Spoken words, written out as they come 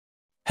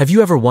Have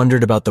you ever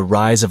wondered about the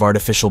rise of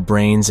artificial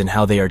brains and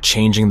how they are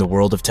changing the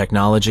world of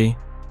technology?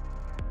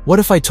 What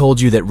if I told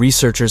you that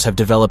researchers have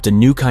developed a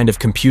new kind of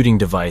computing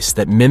device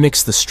that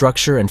mimics the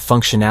structure and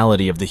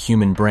functionality of the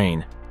human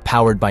brain,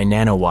 powered by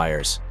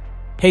nanowires?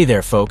 Hey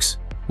there, folks.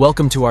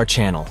 Welcome to our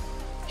channel.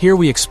 Here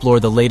we explore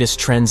the latest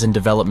trends and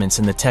developments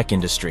in the tech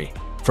industry,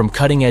 from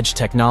cutting-edge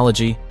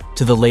technology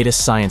to the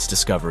latest science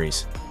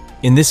discoveries.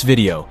 In this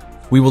video,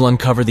 we will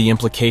uncover the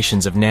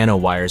implications of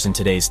nanowires in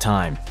today's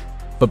time.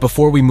 But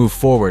before we move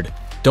forward,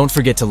 don't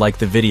forget to like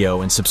the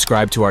video and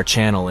subscribe to our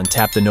channel and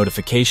tap the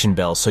notification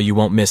bell so you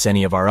won't miss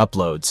any of our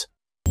uploads.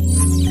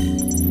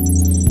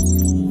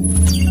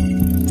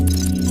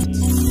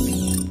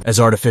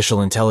 As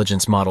artificial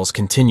intelligence models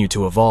continue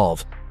to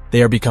evolve,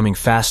 they are becoming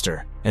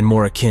faster and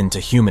more akin to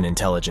human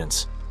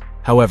intelligence.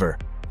 However,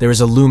 there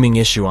is a looming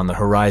issue on the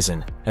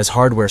horizon as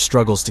hardware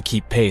struggles to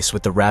keep pace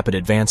with the rapid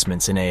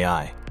advancements in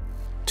AI.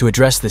 To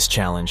address this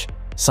challenge,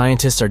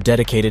 scientists are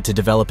dedicated to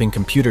developing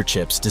computer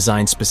chips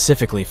designed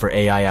specifically for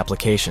AI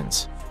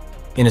applications.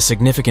 In a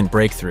significant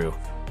breakthrough,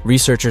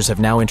 researchers have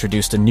now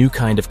introduced a new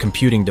kind of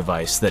computing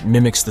device that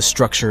mimics the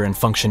structure and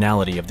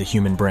functionality of the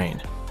human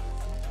brain.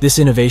 This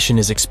innovation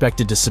is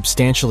expected to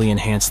substantially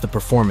enhance the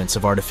performance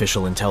of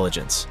artificial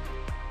intelligence.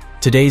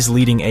 Today's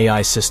leading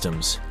AI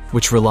systems,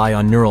 which rely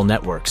on neural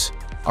networks,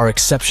 are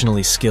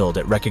exceptionally skilled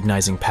at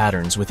recognizing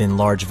patterns within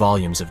large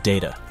volumes of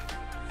data.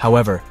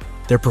 However,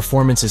 their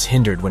performance is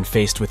hindered when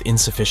faced with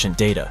insufficient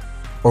data,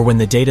 or when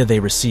the data they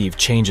receive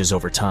changes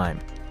over time.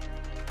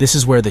 This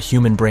is where the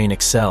human brain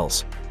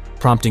excels,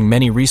 prompting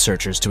many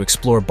researchers to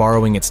explore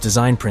borrowing its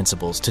design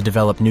principles to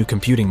develop new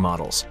computing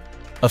models,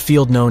 a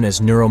field known as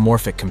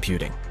neuromorphic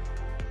computing.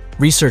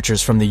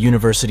 Researchers from the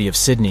University of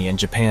Sydney and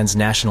Japan's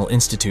National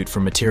Institute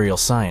for Material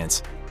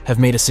Science have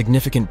made a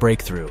significant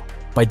breakthrough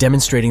by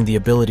demonstrating the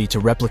ability to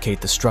replicate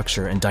the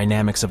structure and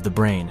dynamics of the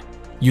brain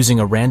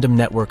using a random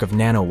network of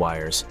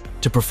nanowires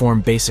to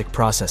perform basic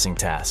processing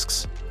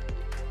tasks.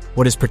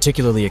 What is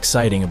particularly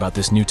exciting about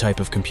this new type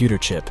of computer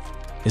chip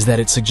is that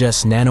it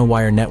suggests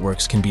nanowire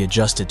networks can be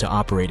adjusted to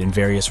operate in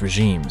various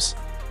regimes,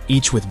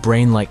 each with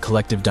brain-like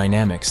collective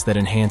dynamics that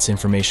enhance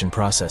information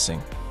processing.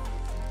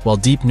 While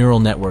deep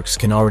neural networks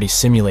can already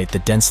simulate the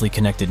densely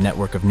connected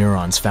network of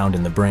neurons found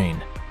in the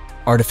brain,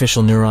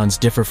 artificial neurons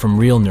differ from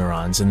real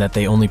neurons in that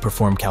they only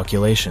perform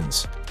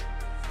calculations.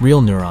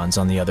 Real neurons,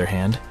 on the other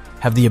hand,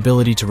 have the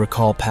ability to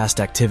recall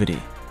past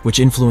activity, which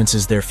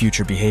influences their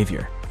future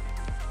behavior.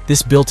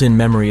 This built-in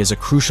memory is a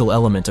crucial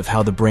element of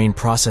how the brain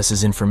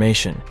processes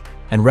information,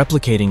 and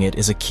replicating it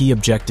is a key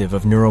objective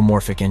of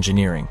neuromorphic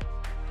engineering.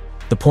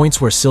 The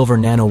points where silver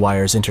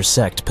nanowires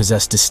intersect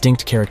possess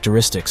distinct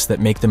characteristics that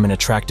make them an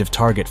attractive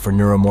target for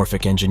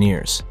neuromorphic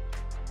engineers.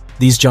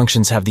 These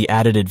junctions have the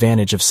added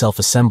advantage of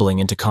self-assembling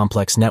into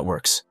complex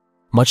networks,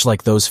 much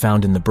like those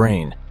found in the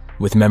brain,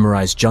 with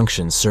memorized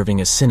junctions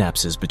serving as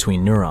synapses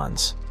between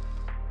neurons.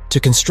 To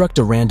construct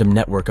a random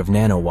network of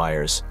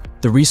nanowires,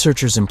 the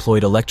researchers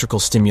employed electrical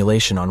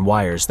stimulation on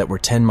wires that were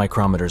 10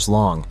 micrometers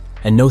long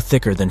and no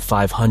thicker than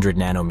 500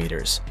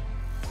 nanometers.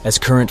 As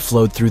current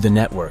flowed through the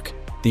network,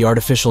 the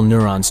artificial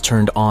neurons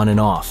turned on and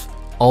off,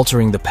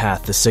 altering the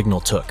path the signal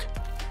took.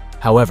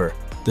 However,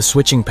 the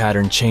switching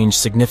pattern changed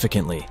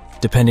significantly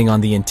depending on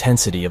the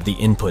intensity of the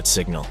input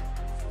signal.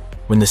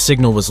 When the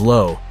signal was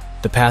low,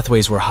 the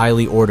pathways were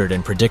highly ordered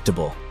and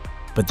predictable,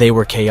 but they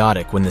were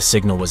chaotic when the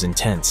signal was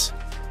intense.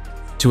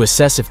 To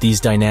assess if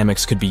these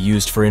dynamics could be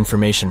used for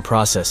information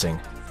processing,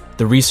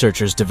 the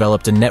researchers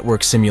developed a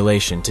network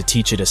simulation to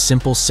teach it a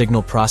simple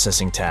signal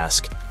processing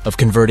task of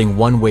converting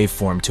one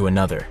waveform to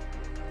another.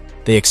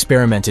 They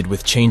experimented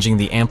with changing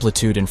the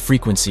amplitude and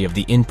frequency of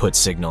the input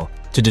signal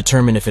to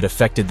determine if it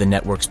affected the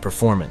network's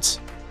performance.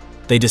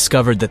 They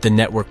discovered that the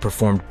network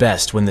performed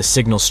best when the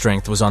signal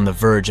strength was on the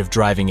verge of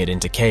driving it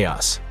into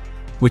chaos,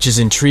 which is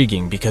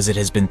intriguing because it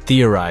has been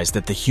theorized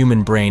that the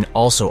human brain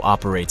also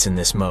operates in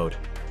this mode.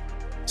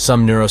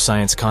 Some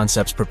neuroscience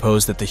concepts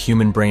propose that the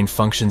human brain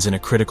functions in a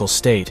critical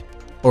state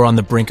or on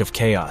the brink of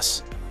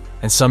chaos,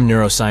 and some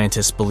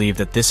neuroscientists believe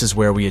that this is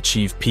where we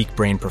achieve peak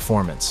brain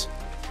performance.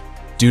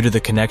 Due to the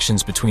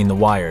connections between the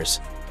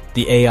wires,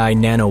 the AI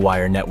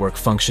nanowire network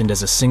functioned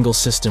as a single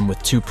system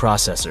with two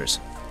processors,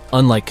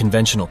 unlike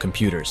conventional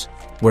computers,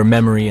 where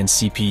memory and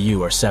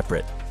CPU are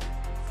separate.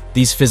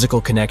 These physical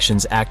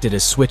connections acted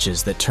as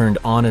switches that turned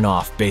on and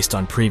off based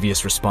on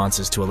previous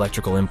responses to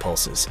electrical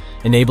impulses,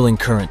 enabling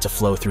current to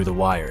flow through the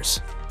wires.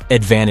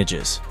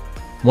 Advantages.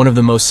 One of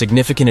the most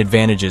significant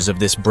advantages of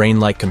this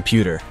brain-like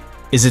computer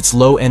is its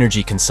low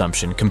energy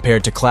consumption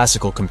compared to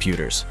classical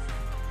computers.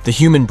 The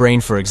human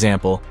brain, for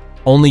example,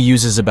 only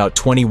uses about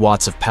 20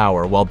 watts of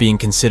power while being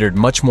considered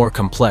much more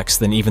complex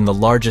than even the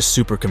largest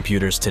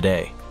supercomputers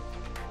today.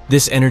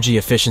 This energy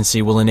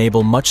efficiency will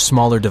enable much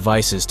smaller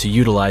devices to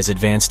utilize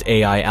advanced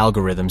AI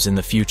algorithms in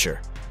the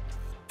future.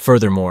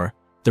 Furthermore,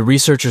 the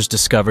researchers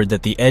discovered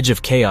that the edge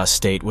of chaos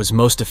state was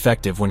most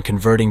effective when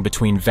converting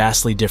between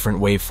vastly different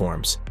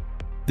waveforms.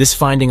 This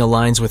finding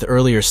aligns with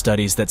earlier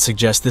studies that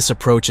suggest this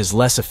approach is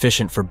less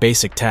efficient for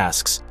basic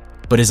tasks,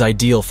 but is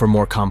ideal for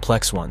more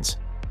complex ones.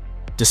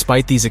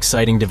 Despite these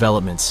exciting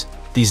developments,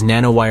 these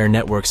nanowire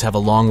networks have a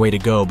long way to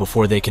go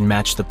before they can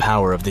match the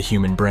power of the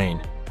human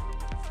brain.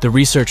 The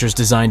researchers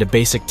designed a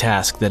basic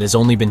task that has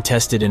only been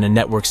tested in a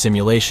network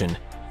simulation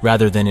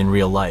rather than in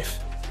real life.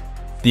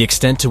 The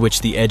extent to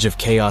which the edge of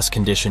chaos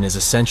condition is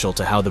essential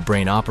to how the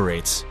brain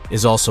operates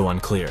is also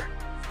unclear.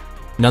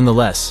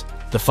 Nonetheless,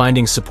 the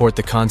findings support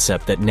the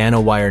concept that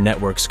nanowire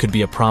networks could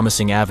be a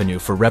promising avenue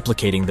for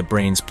replicating the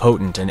brain's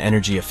potent and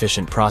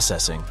energy-efficient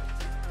processing.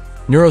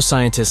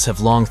 Neuroscientists have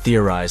long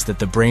theorized that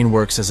the brain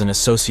works as an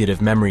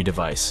associative memory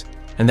device,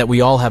 and that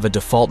we all have a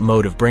default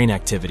mode of brain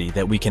activity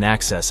that we can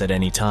access at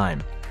any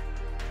time.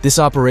 This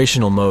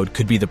operational mode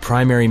could be the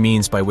primary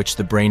means by which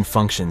the brain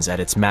functions at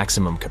its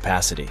maximum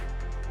capacity.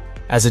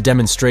 As a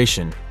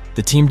demonstration,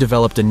 the team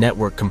developed a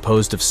network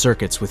composed of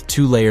circuits with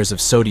 2 layers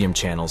of sodium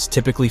channels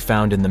typically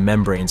found in the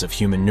membranes of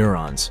human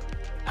neurons.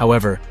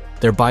 However,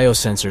 their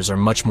biosensors are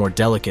much more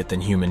delicate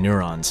than human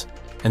neurons,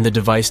 and the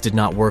device did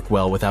not work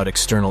well without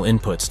external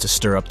inputs to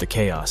stir up the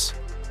chaos.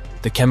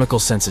 The chemical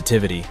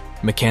sensitivity,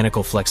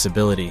 mechanical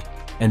flexibility,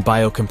 and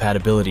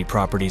biocompatibility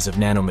properties of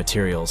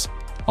nanomaterials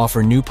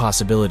offer new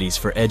possibilities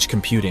for edge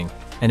computing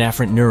and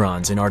afferent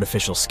neurons in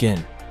artificial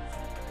skin.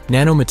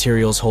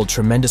 Nanomaterials hold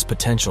tremendous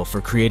potential for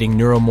creating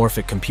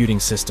neuromorphic computing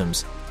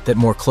systems that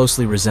more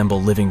closely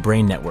resemble living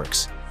brain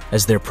networks,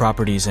 as their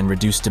properties and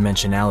reduced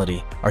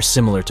dimensionality are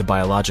similar to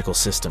biological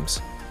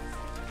systems.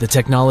 The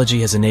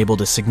technology has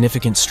enabled a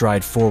significant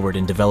stride forward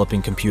in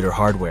developing computer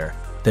hardware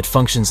that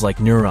functions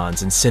like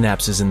neurons and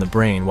synapses in the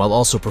brain while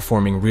also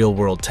performing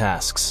real-world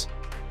tasks.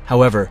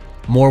 However,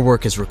 more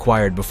work is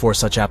required before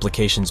such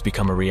applications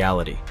become a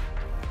reality.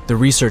 The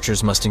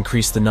researchers must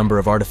increase the number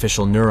of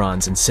artificial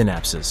neurons and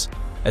synapses,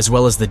 as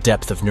well as the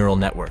depth of neural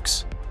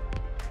networks.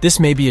 This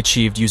may be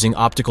achieved using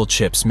optical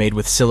chips made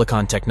with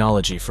silicon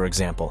technology, for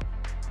example.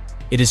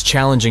 It is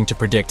challenging to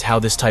predict how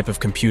this type of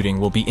computing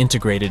will be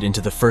integrated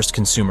into the first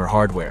consumer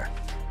hardware,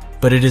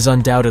 but it is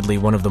undoubtedly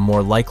one of the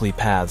more likely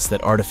paths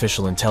that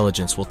artificial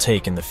intelligence will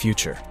take in the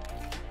future.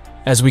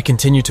 As we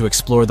continue to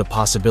explore the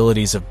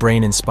possibilities of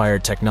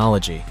brain-inspired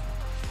technology,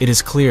 it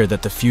is clear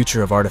that the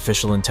future of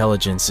artificial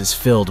intelligence is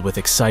filled with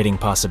exciting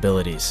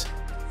possibilities.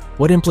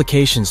 What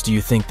implications do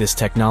you think this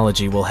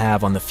technology will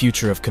have on the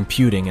future of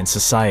computing and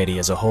society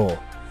as a whole?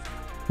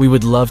 We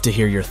would love to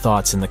hear your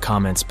thoughts in the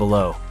comments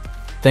below.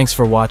 Thanks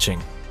for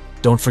watching.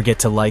 Don't forget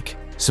to like,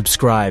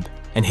 subscribe,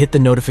 and hit the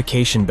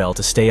notification bell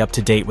to stay up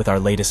to date with our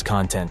latest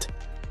content.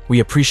 We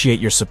appreciate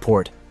your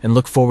support and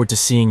look forward to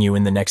seeing you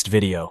in the next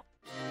video.